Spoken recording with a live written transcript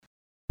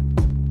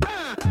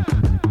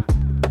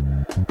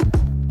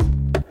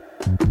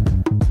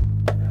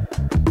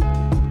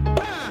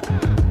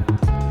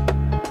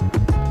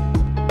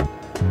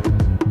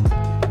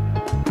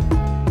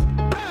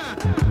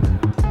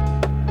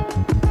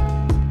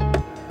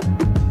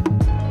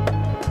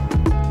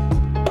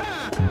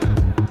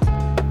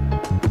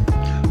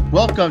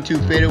Welcome to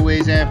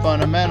Fadeaways and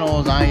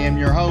Fundamentals. I am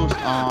your host,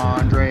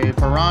 Andre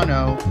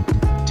Parano.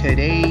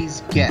 Today's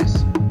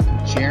guest,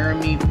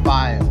 Jeremy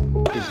File,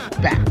 is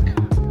back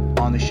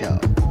on the show.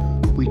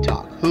 We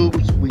talk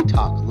hoops, we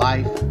talk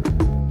life.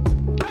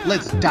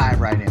 Let's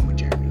dive right in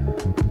with Jeremy.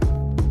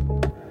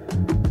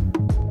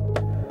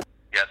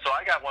 Yeah, so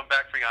I got one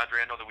back for you,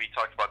 Andre. I know that we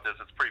talked about this.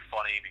 It's pretty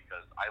funny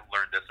because I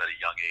learned this at a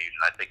young age,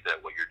 and I think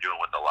that what you're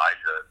doing with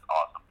Elijah is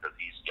awesome because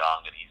he's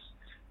young and he's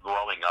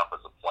growing up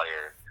as a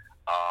player.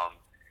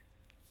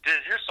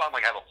 Does your son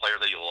have a player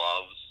that he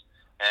loves?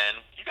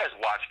 And you guys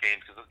watch games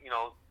because,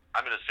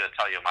 I'm just going to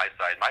tell you on my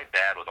side. My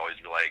dad would always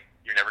be like,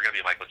 "You're never going to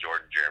be Michael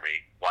Jordan,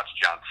 Jeremy. Watch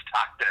John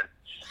Stockton."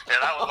 And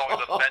I was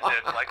always offended.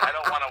 I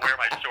don't want to wear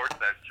my shorts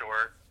that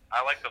short.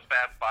 I like the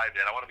Fab Five,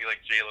 Dad. I want to be like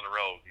Jalen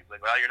Rose. He's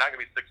like, "Well, you're not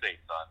going to be 6'8",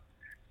 son."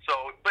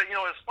 So, but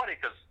it's funny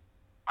because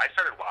I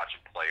started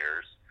watching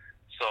players.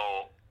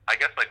 So I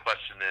guess my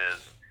question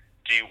is,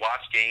 do you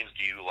watch games?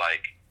 Do you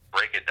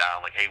break it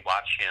down? Hey,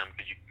 watch him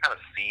because you kind of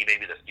see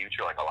maybe the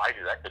future.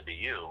 Elijah, that could be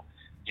you.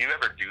 Do you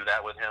ever do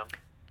that with him?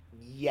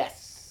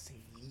 Yes.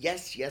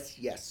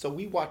 So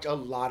we watch a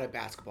lot of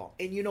basketball.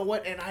 And you know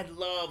what? And I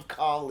love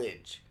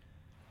college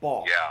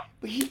ball. Yeah.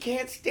 But he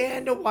can't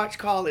stand to watch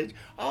college.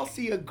 I'll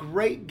see a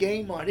great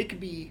game on. It could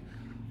be,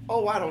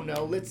 I don't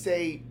know, let's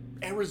say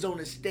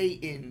Arizona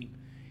State in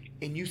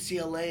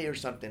UCLA or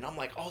something. I'm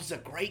like, it's a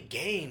great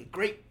game.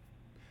 Great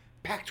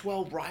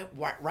Pac-12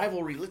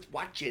 rivalry. Let's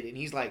watch it. And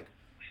he's like,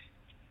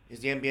 is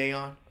the NBA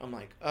on? I'm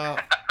like,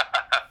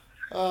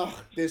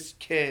 this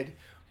kid.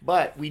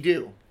 But we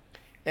do.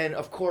 And,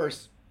 of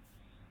course,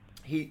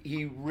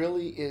 he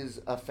really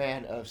is a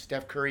fan of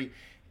Steph Curry.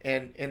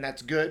 And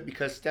that's good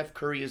because Steph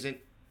Curry isn't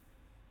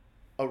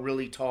a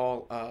really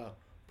tall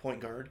point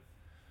guard.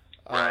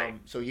 Right.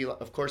 So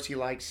he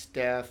likes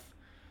Steph.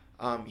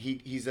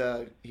 He's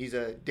a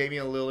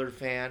Damian Lillard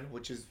fan,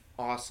 which is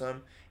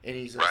awesome. And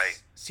he's a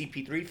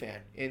CP3 fan.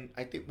 And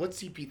I think,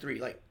 what's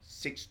CP3?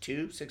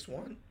 6'2",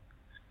 6'1"?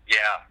 Yeah,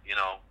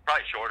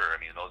 probably shorter.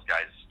 Those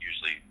guys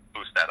usually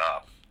boost that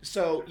up.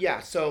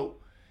 So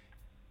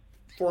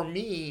for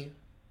me,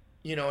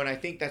 and I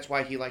think that's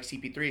why he likes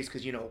CP3 is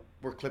because,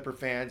 we're Clipper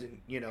fans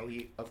and,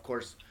 he, of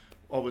course,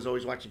 was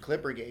always watching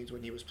Clipper games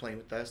when he was playing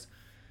with us.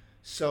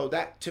 So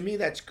that, to me,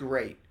 that's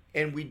great.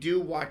 And we do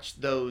watch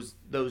those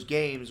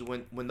games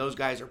when those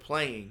guys are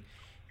playing.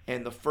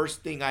 And the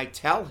first thing I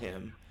tell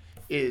him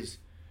is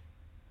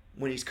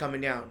when he's coming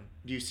down,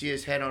 do you see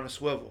his head on a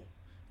swivel?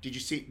 Did you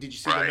see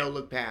the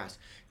no-look pass?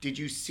 Did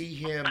you see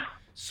him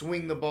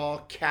swing the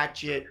ball,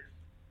 catch it,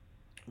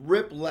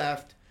 rip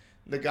left,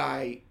 the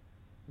guy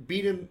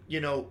beat him,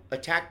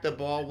 attack the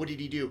ball? What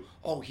did he do?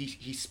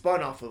 He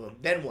spun off of him.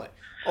 Then what?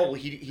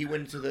 He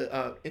went into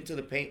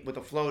the paint with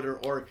a floater,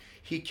 or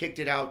he kicked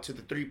it out to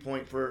the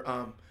 3-point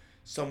for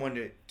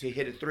someone to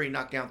hit a three,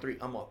 knock down three.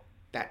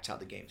 That's how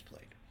the game's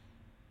played.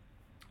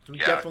 So we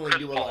definitely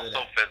do a lot of that. Chris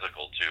Paul's so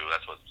physical too.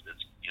 That's what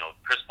it's.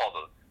 Chris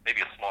Paul's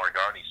maybe a smaller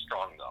guard. He's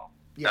strong though.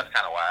 Yeah. That's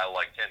kind of why I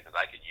liked him because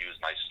I could use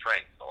my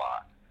strength a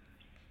lot.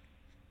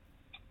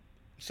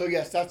 So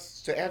yes,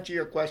 that's to answer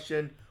your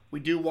question. We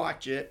do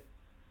watch it,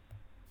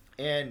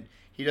 and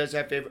he does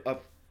have a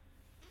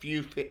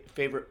few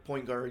favorite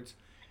point guards,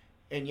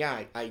 and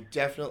yeah, I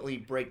definitely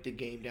break the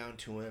game down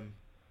to him.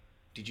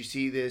 Did you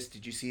see this?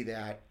 Did you see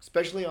that?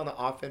 Especially on the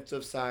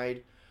offensive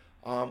side,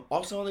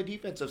 also on the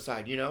defensive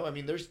side.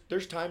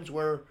 There's times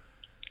where,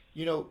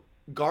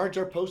 guards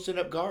are posting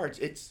up guards.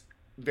 It's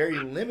very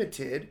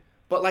limited,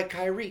 but like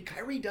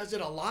Kyrie does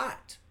it a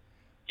lot.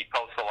 He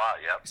posts a lot,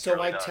 yeah. So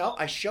really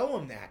I show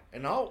him that,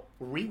 and I'll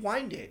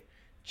rewind it.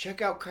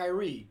 Check out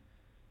Kyrie.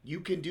 You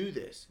can do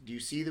this. Do you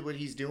see what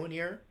he's doing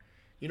here?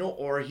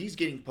 Or he's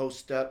getting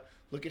posted up.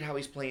 Look at how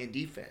he's playing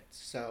defense.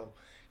 So,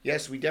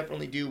 yes, we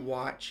definitely do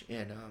watch,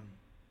 and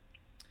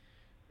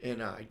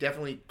I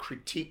definitely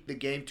critique the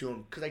game to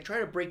him because I try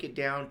to break it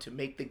down to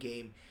make the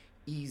game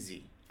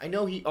easy. I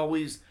know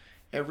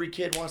every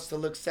kid wants to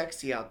look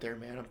sexy out there,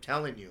 man. I'm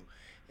telling you.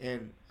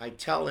 And I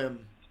tell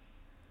him,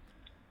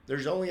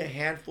 there's only a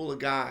handful of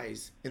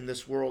guys in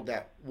this world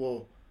that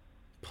will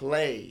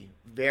play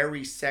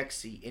very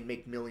sexy and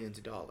make millions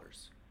of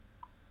dollars.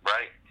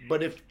 Right.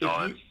 But if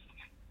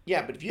you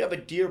have a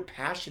dear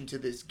passion to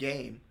this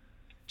game,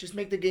 just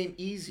make the game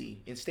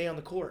easy and stay on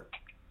the court.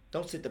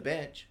 Don't sit the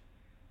bench.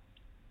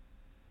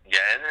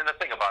 Yeah, and the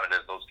thing about it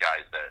is those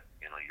guys that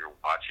you're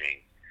watching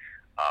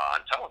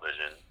on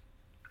television,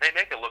 they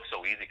make it look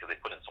so easy because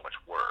they put in so much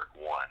work.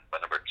 One,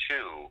 but number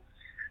two,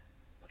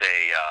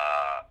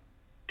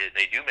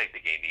 they do make the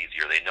game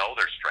easier. They know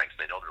their strengths,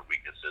 they know their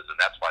weaknesses, and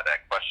that's why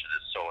that question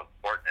is so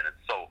important. And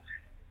it's so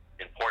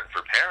important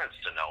for parents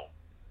to know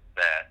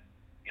that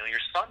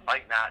your son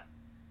might not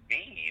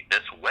be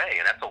this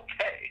way, and that's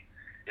okay.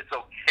 It's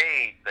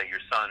okay that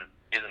your son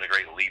isn't a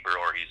great leaper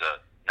or he's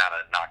not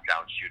a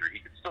knockdown shooter.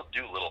 He can still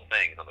do little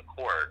things on the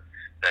court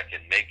that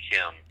can make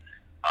him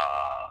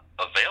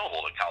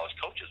available to college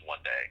coaches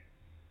one day.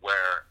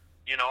 Where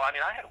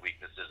I had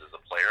weaknesses as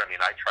a player.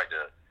 I tried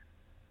to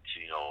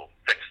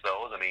fix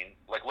those. mean,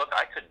 like, look,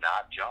 I could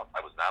not jump.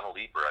 I was not a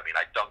leaper. I mean,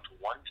 I dunked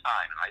one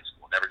time in high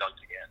school, never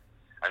dunked again.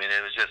 I mean,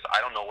 it was just,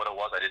 I don't know what it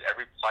was. I did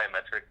every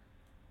plyometric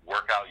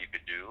workout you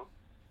could do.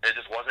 It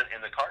just wasn't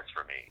in the cards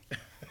for me.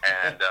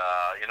 And,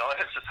 you know,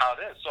 it's just how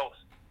it is. So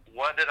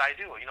what did I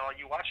do? You know,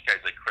 you watch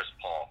guys like Chris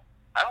Paul.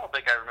 I don't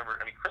think I remember.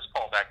 I mean, Chris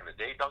Paul back in the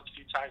day dunked a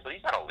few times, but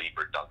he's not a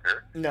leaper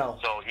dunker.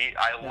 No. So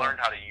I learned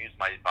how to use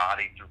my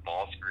body through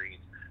ball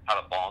screens, how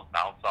to bounce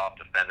off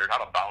defenders,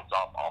 how to bounce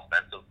off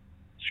offensive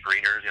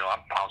screeners. You know,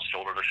 I'm bounced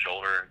shoulder to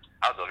shoulder.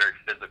 I was a very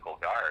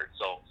physical guard.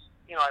 So,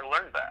 you know, I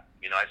learned that.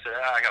 You know, I said,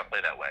 I got to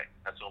play that way.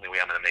 That's the only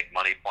way I'm going to make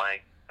money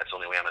playing. That's the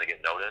only way I'm going to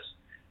get noticed.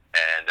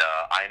 And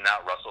I'm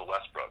not Russell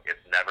Westbrook.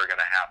 It's never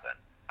going to happen.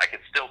 I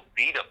could still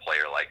beat a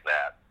player like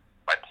that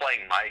by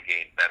playing my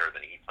game better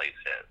than he plays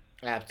his.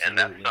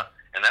 Absolutely.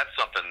 And that's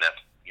something that,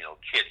 you know,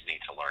 kids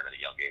need to learn at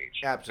a young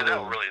age. Absolutely. So that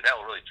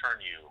will really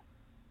turn you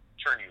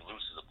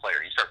loose as a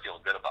player. You start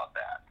feeling good about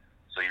that.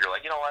 So you're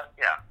like, you know what?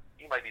 Yeah,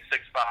 you might be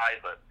 6'5",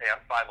 but hey,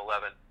 I'm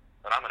 5'11",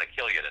 but I'm going to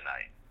kill you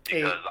tonight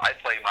because I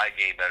play my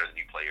game better than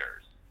you play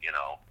yours. You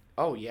know.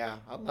 Oh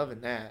yeah, I'm loving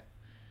that.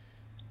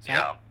 So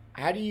yeah.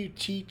 How do you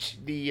teach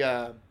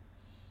the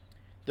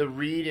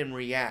read and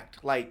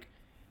react? Like,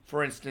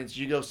 for instance,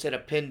 you go set a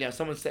pin down.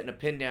 Someone's setting a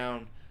pin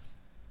down.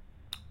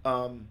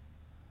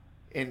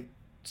 And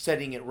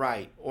setting it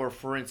right, or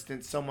for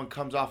instance, someone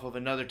comes off of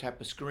another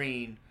type of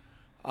screen,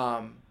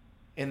 and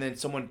then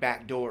someone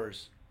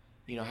backdoors.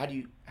 You know, how do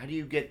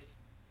you get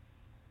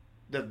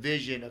the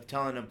vision of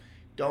telling them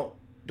don't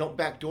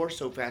backdoor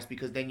so fast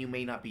because then you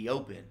may not be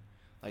open?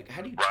 Like,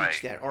 how do you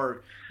teach that?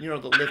 Or, you know,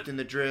 the lift and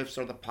the drifts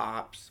or the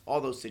pops, all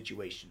those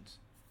situations.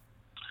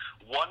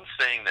 One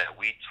thing that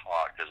we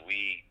taught, because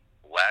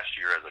last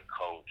year as a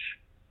coach,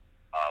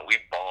 we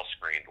ball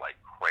screened like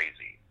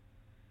crazy.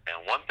 And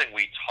one thing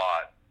we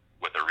taught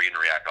with the read and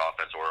react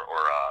offense, or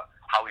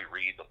how we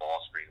read the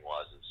ball screen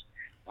is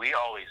we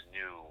always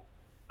knew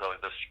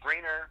the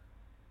screener,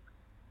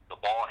 the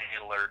ball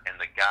handler, and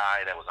the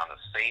guy that was on the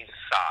same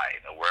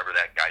side of wherever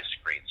that guy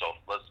screened. So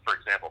for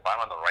example, if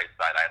I'm on the right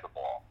side, I have the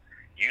ball.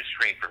 You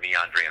screen for me,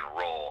 Andre, and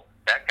roll.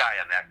 That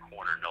guy in that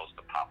corner knows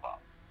to pop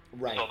up.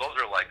 Right. So those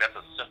are that's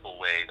a simple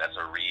way. That's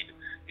a read,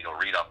 you know,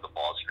 read off the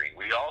ball screen.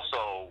 We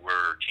also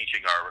were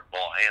teaching our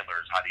ball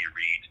handlers how do you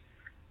read.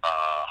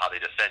 How they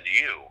defend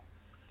you,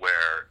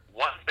 where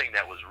one thing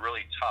that was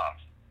really tough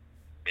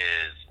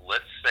is,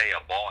 let's say a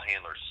ball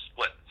handler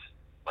splits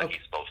like he's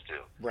supposed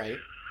to. Right.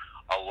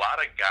 A lot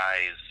of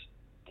guys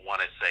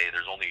want to say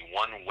there's only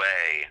one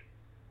way,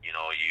 you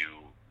know,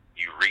 you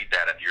read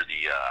that if you're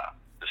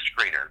the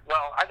screener.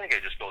 Well, I think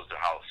it just goes to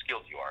how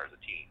skilled you are as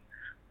a team.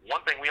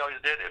 One thing we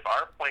always did, if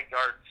our point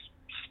guard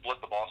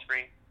split the ball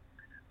screen,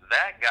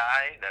 that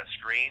guy, that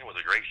screen was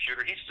a great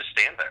shooter, he used to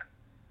stand there.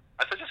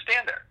 I said, just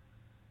stand there.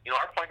 You know,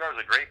 our point guard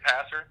was a great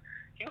passer.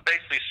 He would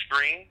basically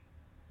screen.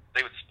 They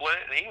would split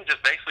it, and he would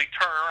just basically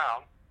turn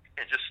around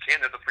and just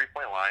stand at the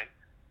three-point line,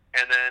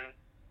 and then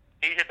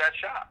he hit that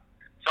shot.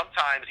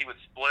 Sometimes he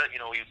would split. You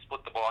know, he would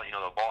split the ball. You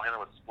know, the ball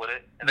handler would split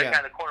it, and that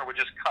guy in the corner would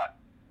just cut,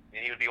 and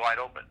he would be wide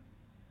open.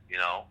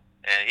 You know,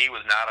 and he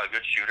was not a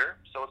good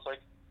shooter. So it's like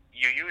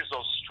you use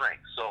those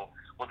strengths. So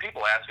when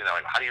people ask me that,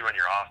 like, how do you run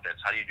your offense?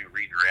 How do you do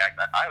read and react?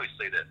 I always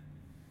say that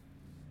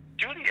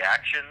do the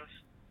actions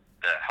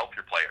that help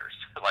your players.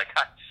 Like,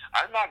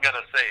 I'm not going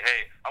to say,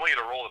 hey, I want you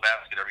to roll the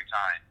basket every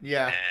time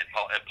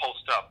and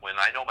post up, when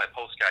I know my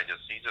post guy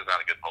he's just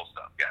not a good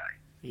post-up guy.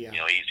 Yeah.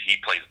 You know, he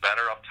plays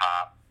better up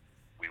top.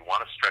 We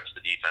want to stretch the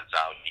defense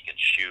out. He can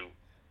shoot.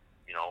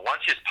 You know, why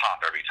don't you just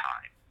pop every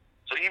time?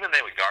 So even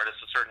they would guard us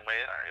a certain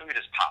way, we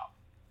just pop.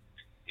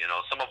 You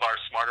know, some of our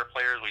smarter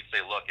players, we'd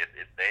say, look,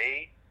 if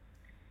they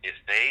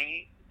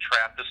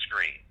trap the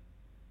screen,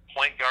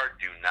 point guard,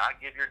 do not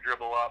give your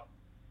dribble up,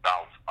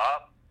 bounce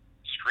up,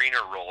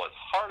 screener, roll as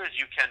hard as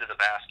you can to the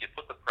basket,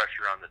 put the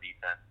pressure on the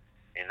defense,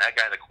 and that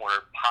guy in the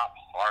corner, pop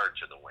hard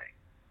to the wing.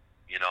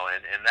 You know,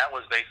 and that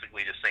was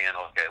basically just saying,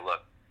 okay,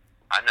 look,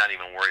 I'm not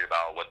even worried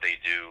about what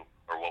they do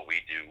or what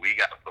we do. We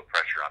got to put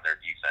pressure on their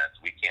defense.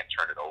 We can't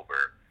turn it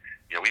over.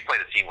 You know, we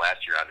played a team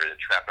last year, Andre, that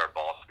trapped our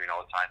ball screen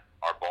all the time.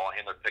 Our ball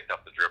handler picked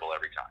up the dribble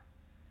every time.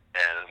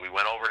 And we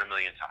went over it a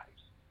million times.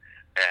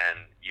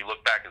 And you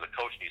look back as a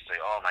coach and you say,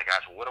 oh, my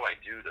gosh, well, what do I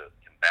do to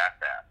combat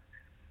that?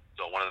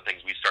 So one of the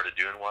things we started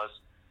doing was,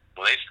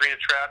 when they screen a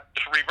trap,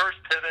 just reverse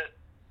pivot,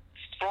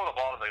 throw the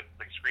ball to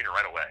the screener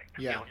right away.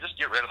 Yeah. You know, just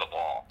get rid of the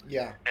ball.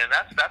 Yeah. And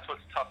that's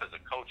what's tough as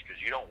a coach, because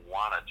you don't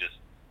want to just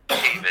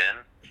cave in,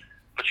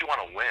 but you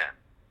want to win.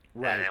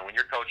 Right. And when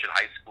you're coaching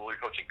high school,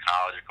 you're coaching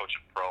college, you're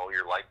coaching pro,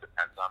 your life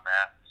depends on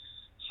that.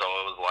 So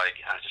it was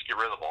like, just get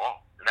rid of the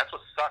ball. And that's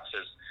what sucks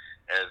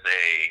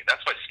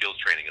that's why skills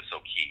training is so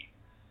key.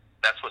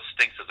 That's what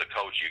stinks as a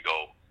coach. You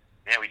go,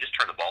 man, we just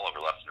turned the ball over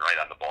left and right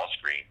on the ball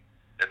screen.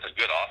 It's a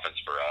good offense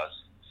for us.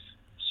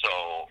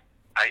 So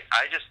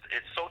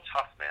it's so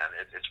tough, man.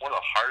 It's one of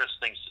the hardest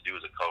things to do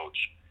as a coach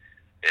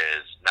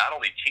is not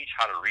only teach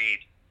how to read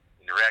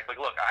and react. Like,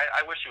 look,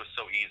 I wish it was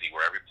so easy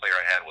where every player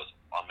I had was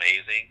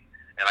amazing,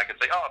 and I could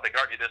say, oh, if they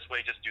guard you this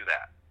way, just do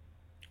that.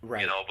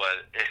 Right. You know,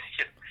 but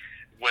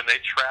when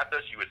they trapped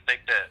us, you would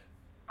think that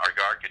our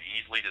guard could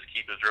easily just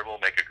keep his dribble,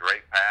 make a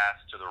great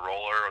pass to the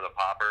roller or the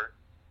popper.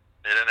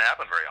 It didn't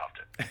happen very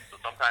often. So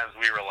sometimes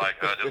we were like,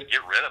 just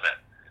get rid of it,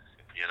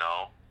 you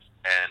know.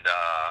 And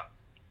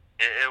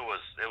it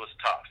was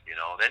tough, you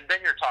know. Then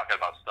you're talking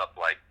about stuff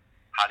like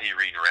how do you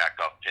read and react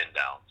off pin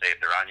down? Say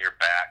if they're on your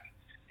back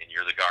and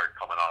you're the guard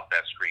coming off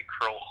that screen,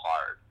 curl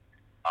hard.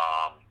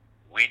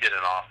 We did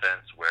an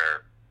offense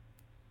where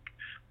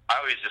I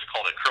always just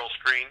called it curl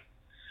screen,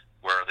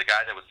 where the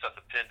guy that would set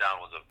the pin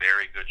down was a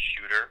very good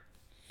shooter.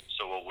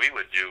 So what we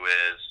would do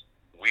is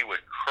we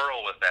would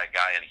curl with that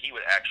guy, and he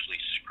would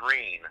actually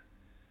screen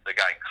the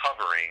guy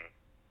covering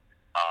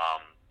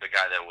the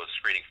guy that was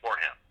screening for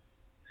him.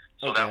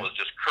 So that was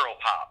just curl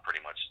pop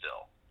pretty much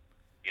still.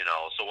 You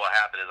know, so what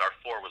happened is our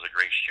four was a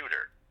great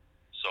shooter.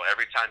 So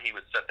every time he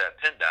would set that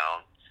pin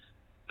down,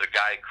 the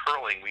guy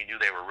curling, we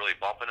knew they were really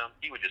bumping him.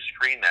 He would just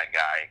screen that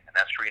guy, and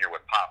that screener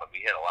would pop, and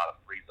we hit a lot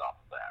of threes off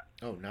of that.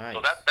 Oh, nice.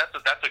 So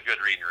that's a good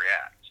read and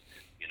react,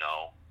 you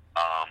know.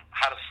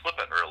 How to slip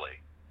it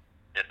early.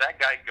 If that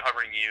guy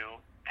covering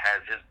you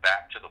has his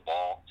back to the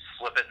ball,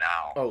 slip it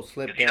now. Oh,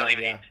 slip down, he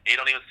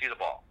don't even see the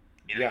ball.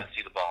 He doesn't even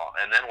see the ball.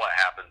 And then what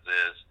happens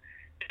is,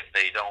 if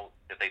they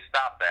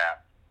stop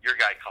that, your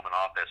guy coming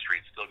off that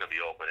street's still going to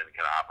be open and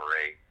can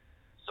operate.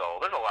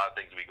 So there's a lot of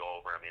things we go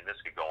over. I mean, this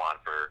could go on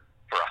for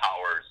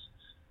hours.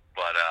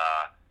 But,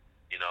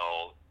 you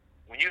know,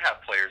 when you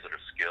have players that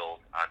are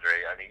skilled,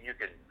 Andre, I mean, you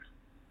can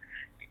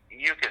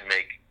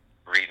make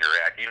read and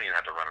react. You don't even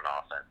have to run an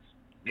offense.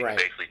 You can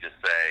basically just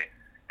say,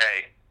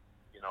 hey,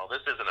 you know,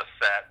 this isn't a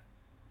set.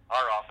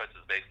 Our offense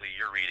is basically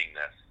you're reading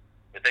this.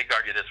 If they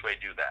guard you this way,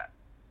 do that.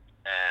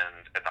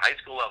 And at the high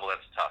school level,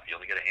 that's tough. You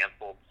only get a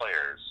handful of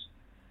players.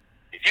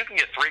 If you can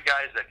get 3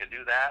 guys that can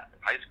do that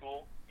in high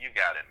school, you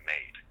got it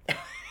made.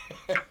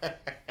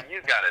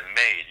 You got it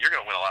made. You're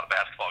going to win a lot of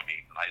basketball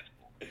games in high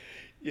school.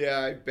 Yeah,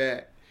 I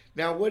bet.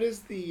 Now, what do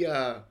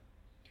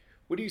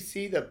you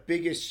see the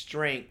biggest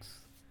strengths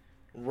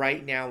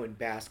right now in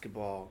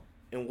basketball,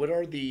 and what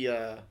are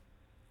the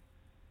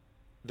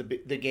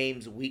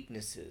game's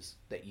weaknesses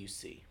that you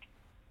see?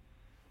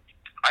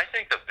 I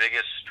think the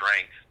biggest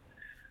strength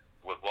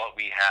with what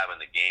we have in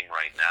the game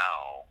right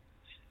now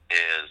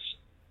is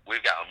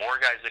we've got more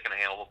guys that can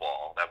handle the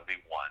ball. That would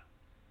be one.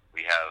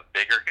 We have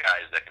bigger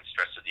guys that can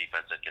stretch the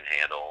defense and can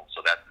handle,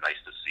 so that's nice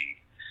to see.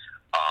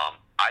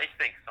 I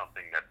think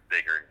something that's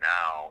bigger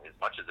now, as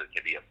much as it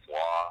can be a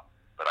flaw,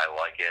 but I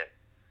like it,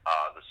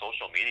 the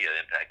social media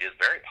impact is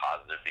very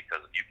positive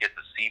because you get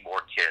to see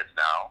more kids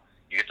now.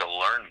 You get to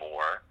learn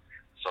more.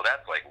 So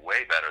that's like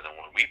way better than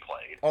when we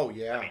played. Oh,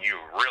 yeah. I mean, you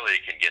really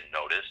can get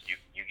noticed.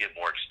 You get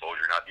more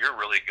exposure. Now, if you're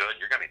really good,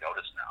 you're going to be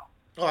noticed now.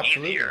 Oh,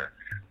 absolutely. Easier.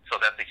 So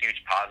that's a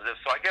huge positive.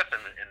 So I guess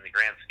in the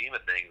grand scheme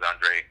of things,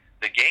 Andre,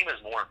 the game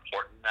is more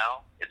important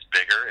now. It's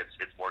bigger.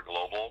 It's more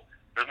global.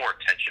 There's more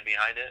attention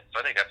behind it. So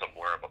I think that's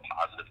more of a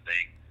positive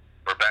thing.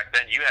 Where back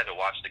then, you had to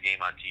watch the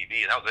game on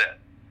TV, and that was it.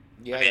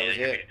 Yeah, that was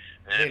it.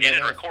 And if you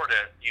didn't record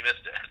it, you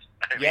missed it.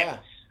 I mean,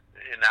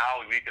 and now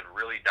we can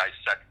really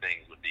dissect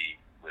things with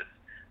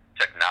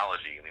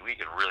technology. I mean, we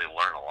can really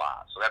learn a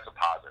lot. So that's a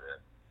positive.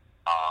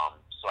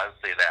 So I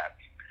would say that.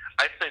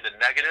 I'd say the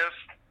negative,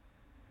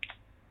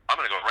 I'm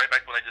going to go right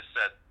back to what I just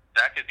said.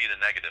 That could be the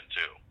negative,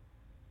 too.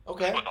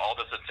 Okay. With all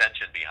this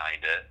attention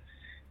behind it,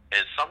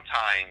 is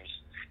sometimes,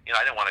 you know,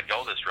 I didn't want to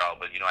go this route,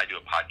 but, you know, I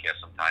do a podcast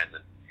sometimes,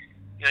 and,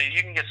 you know,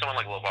 you can get someone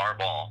like LeVar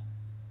Ball,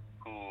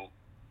 who,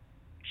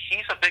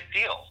 he's a big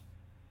deal.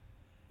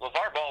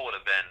 LeVar Ball would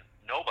have been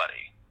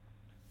nobody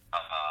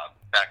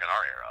back in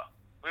our era.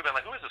 We've been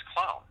like, who is this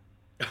clown?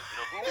 You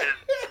know,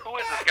 who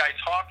is this guy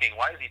talking?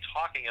 Why is he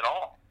talking at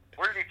all?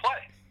 Where did he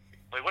play?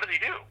 Like, what did he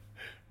do?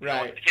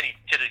 Right. You know,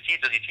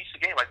 does he teach the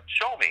game? Like,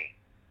 show me.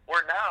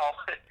 Where now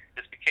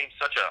it's became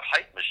such a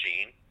hype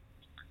machine.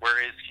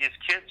 Whereas his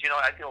kids, you know,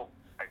 I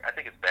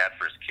think it's bad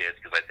for his kids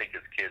because I think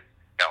his kids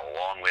got a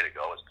long way to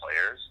go as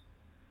players,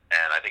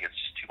 and I think it's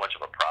just too much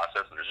of a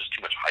process, and there's just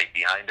too much hype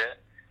behind it.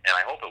 And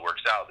I hope it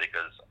works out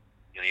because,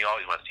 you know, you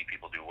always want to see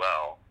people do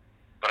well.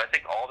 But I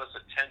think all this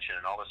attention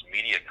and all this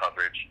media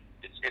coverage,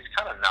 it's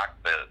kind of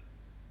knocked the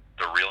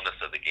realness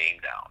of the game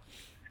down.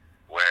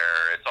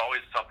 Where it's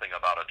always something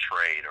about a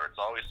trade, or it's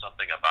always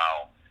something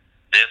about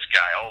this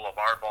guy. Oh,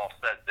 LeVar Ball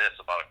said this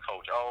about a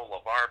coach. Oh,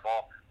 LeVar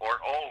Ball,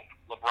 or oh,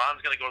 LeBron's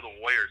going to go to the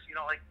Warriors. You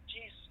know, like,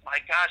 geez, my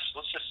gosh,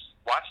 let's just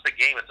watch the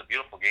game. It's a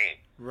beautiful game.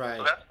 Right.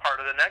 So that's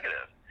part of the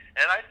negative.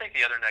 And I think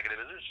the other negative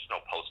is there's just no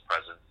post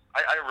presence.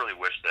 I really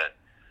wish that,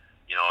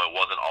 you know, it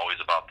wasn't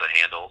always about the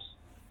handles.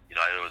 You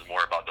know, it was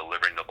more about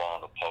delivering the ball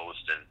in the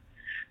post.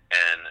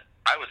 And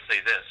I would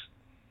say this,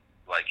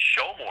 like,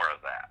 show more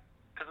of that.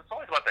 Because it's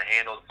always about the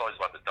handles, it's always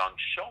about the dunk.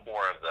 Show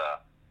more of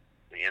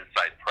the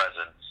inside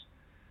presence.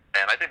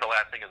 And I think the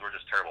last thing is we're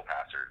just terrible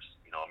passers.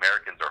 You know,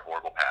 Americans are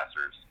horrible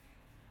passers.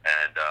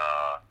 And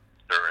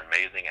they're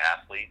amazing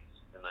athletes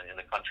in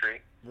the country.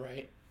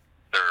 Right.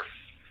 They're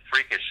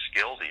freakish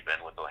skills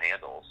even with the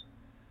handles.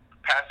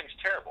 Passing's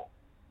terrible.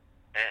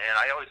 And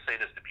I always say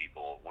this to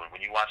people, when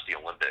you watch the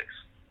Olympics,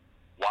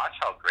 watch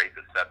how great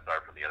the sets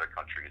are from the other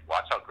countries.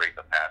 Watch how great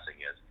the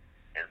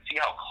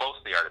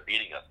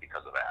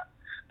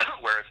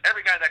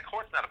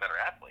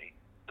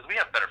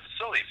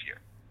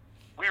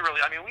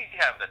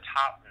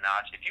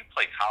notch. If you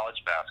play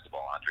college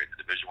basketball, Andre, at the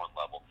Division I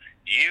level,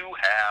 you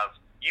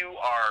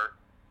are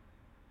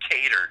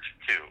catered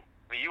to.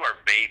 I mean, you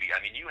are baby. I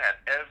mean, you have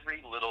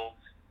every little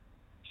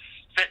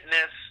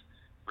fitness,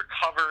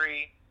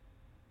 recovery,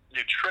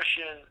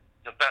 nutrition,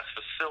 the best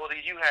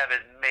facilities. You have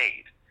it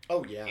made.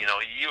 Oh, yeah. You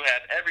know, you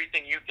have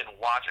everything you can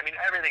watch. I mean,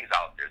 everything's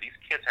out there. These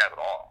kids have it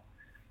all.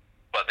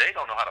 But they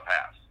don't know how to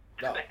pass.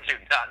 No. They do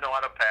not know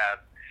how to pass,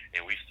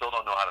 and we still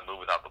don't know how to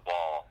move without the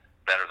ball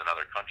better than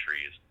other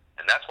countries.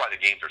 And that's why the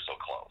games are so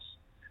close.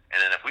 And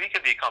then if we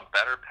can become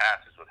better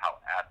passers with how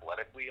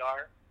athletic we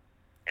are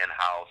and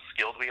how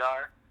skilled we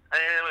are,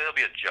 it'll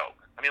be a joke.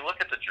 I mean,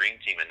 look at the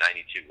Dream Team in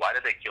 '92. Why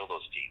did they kill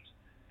those teams?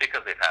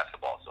 Because they passed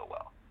the ball so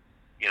well.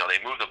 You know, they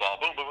move the ball,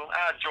 boom, boom, boom.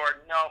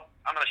 Jordan, no,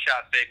 I'm going to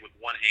shot fake with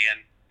one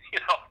hand,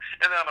 you know,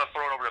 and then I'm going to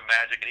throw it over to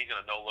Magic, and he's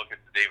going to no look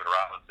at David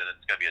Robinson, and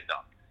it's going to be a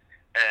dunk.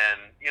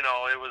 And, you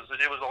know, it was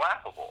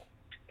laughable.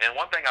 And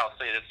one thing I'll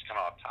say, this is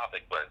kind of off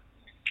topic, but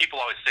people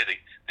always say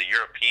the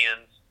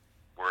Europeans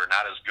were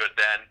not as good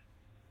then.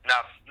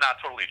 Not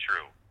totally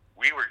true.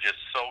 We were just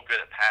so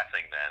good at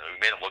passing then. We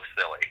made them look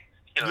silly.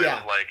 You know,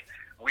 yeah. It was like,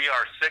 we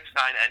are 6'9"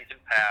 and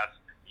can pass.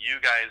 You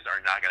guys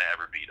are not going to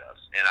ever beat us.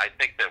 And I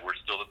think that we're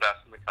still the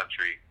best in the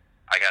country.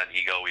 I got an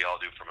ego. We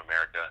all do from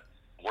America.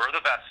 We're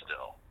the best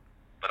still.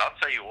 But I'll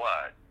tell you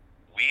what,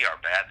 we are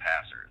bad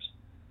passers.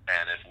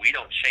 And if we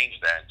don't change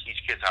that and teach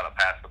kids how to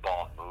pass the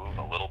ball and move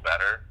a little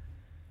better,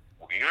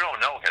 you don't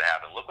know what could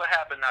happen. Look what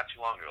happened not too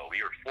long ago.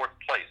 We were 4th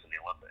place in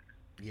the Olympics.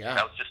 Yeah.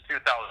 That was just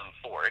 2004.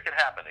 It could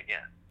happen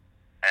again.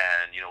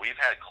 And, you know, we've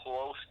had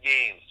close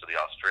games to the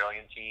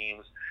Australian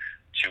teams,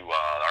 to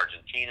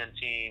Argentinian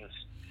teams,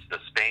 the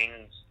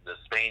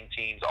Spain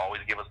teams always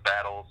give us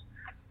battles.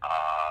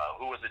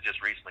 Who was it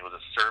just recently? Was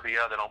it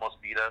Serbia that almost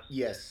beat us?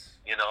 Yes.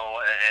 You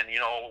know, and you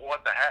know,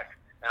 what the heck?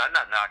 And I'm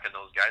not knocking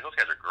those guys. Those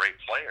guys are great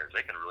players.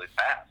 They can really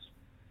pass.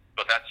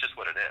 But that's just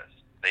what it is.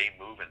 They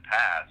move and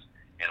pass,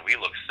 and we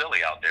look silly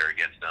out there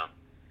against them.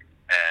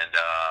 And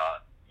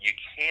you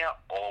can't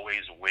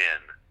always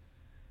win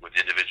with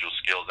individual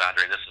skills,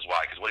 Andre, and this is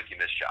why. Because what if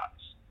you miss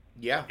shots?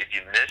 Yeah. If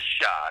you miss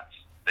shots,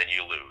 then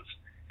you lose.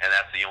 And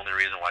that's the only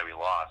reason why we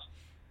lost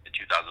in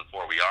 2004.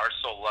 We are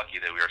so lucky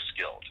that we are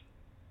skilled.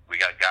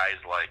 We got guys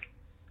like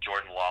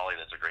Jordan Lawley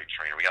that's a great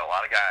trainer. We got a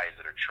lot of guys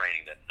that are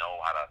training that know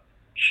how to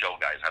show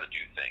guys how to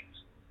do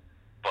things.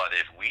 But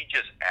if we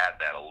just add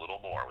that a little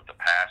more with the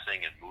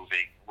passing and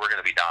moving, we're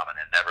going to be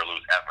dominant, never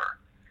lose ever.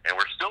 And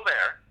we're still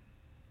there,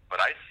 but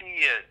I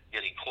see it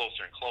getting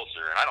closer and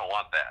closer, and I don't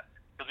want that.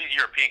 Because these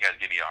European guys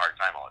give me a hard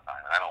time all the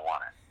time, and I don't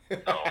want it.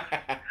 So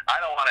I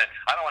don't want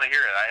to hear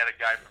it. I had a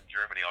guy from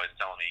Germany always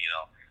telling me, you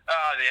know,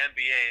 the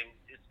NBA,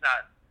 it's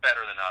not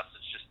better than us.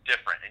 It's just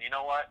different. And you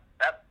know what?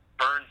 That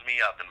burns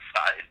me up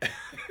inside.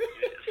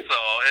 So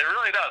it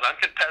really does. I'm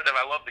competitive.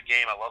 I love the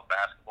game. I love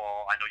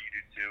basketball. I know you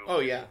do too.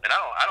 Oh, yeah. And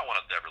I don't want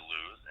us to ever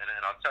lose.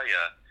 And I'll tell you,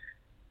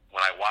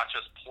 when I watch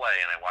us play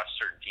and I watch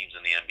certain teams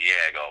in the NBA,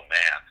 I go,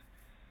 man,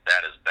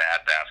 that is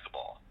bad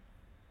basketball.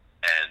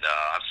 And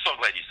I'm so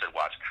glad you said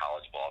watch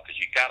college ball, because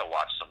you got to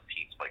watch some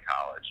teams play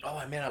college. Oh,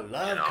 man, I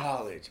love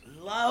college.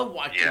 Love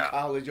watching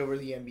college over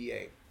the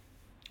NBA.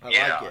 I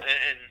like it.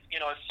 And,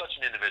 you know, it's such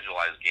an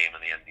individualized game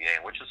in the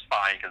NBA, which is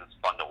fine because it's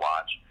fun to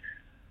watch.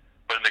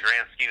 But in the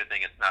grand scheme of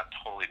things, it's not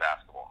totally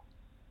basketball.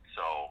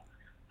 So,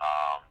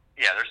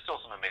 there's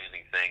still some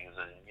amazing things,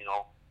 and, you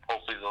know,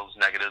 hopefully those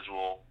negatives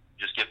will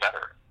just get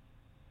better.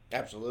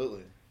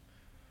 Absolutely.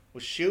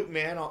 Well, shoot,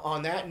 man,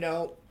 on that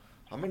note,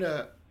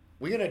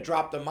 we're gonna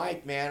drop the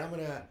mic, man. I'm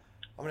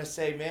gonna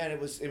say, man, it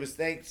was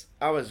thanks.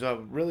 I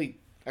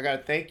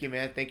gotta thank you,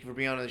 man. Thank you for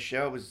being on the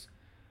show. It was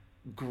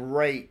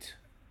great,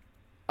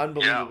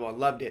 unbelievable. I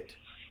loved it.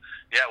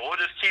 Yeah, we'll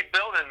just keep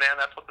building, man.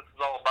 That's what this is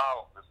all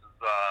about. This is,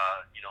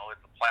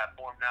 it's a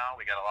platform now.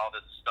 We got a lot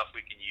of this stuff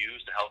we can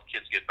use to help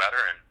kids get better,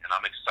 and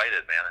I'm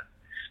excited, man. And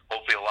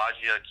hopefully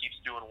Elijah keeps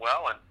doing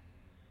well, and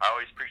I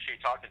always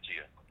appreciate talking to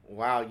you.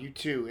 Wow, you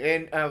too.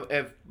 And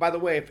by the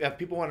way, if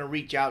people want to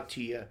reach out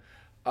to you,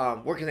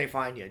 where can they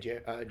find you,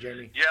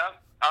 Jeremy? Yeah,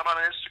 I'm on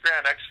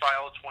Instagram,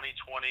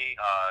 xfile2020.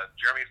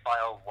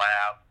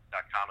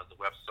 JeremyFileLab.com is the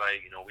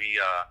website. You know, we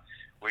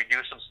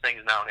do some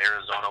things now in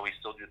Arizona. We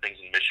still do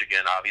things in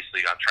Michigan.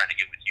 Obviously, I'm trying to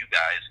get with you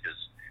guys because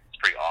it's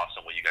pretty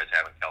awesome what you guys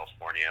have in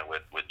California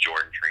with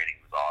Jordan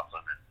training. It was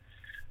awesome. And,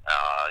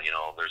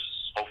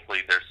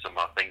 hopefully there's some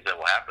things that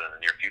will happen in the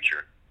near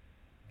future.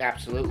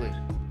 Absolutely.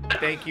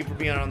 Thank you for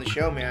being on the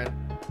show, man.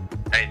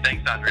 Hey,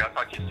 thanks, Andre. I'll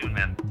talk to you soon,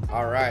 man.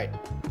 All right.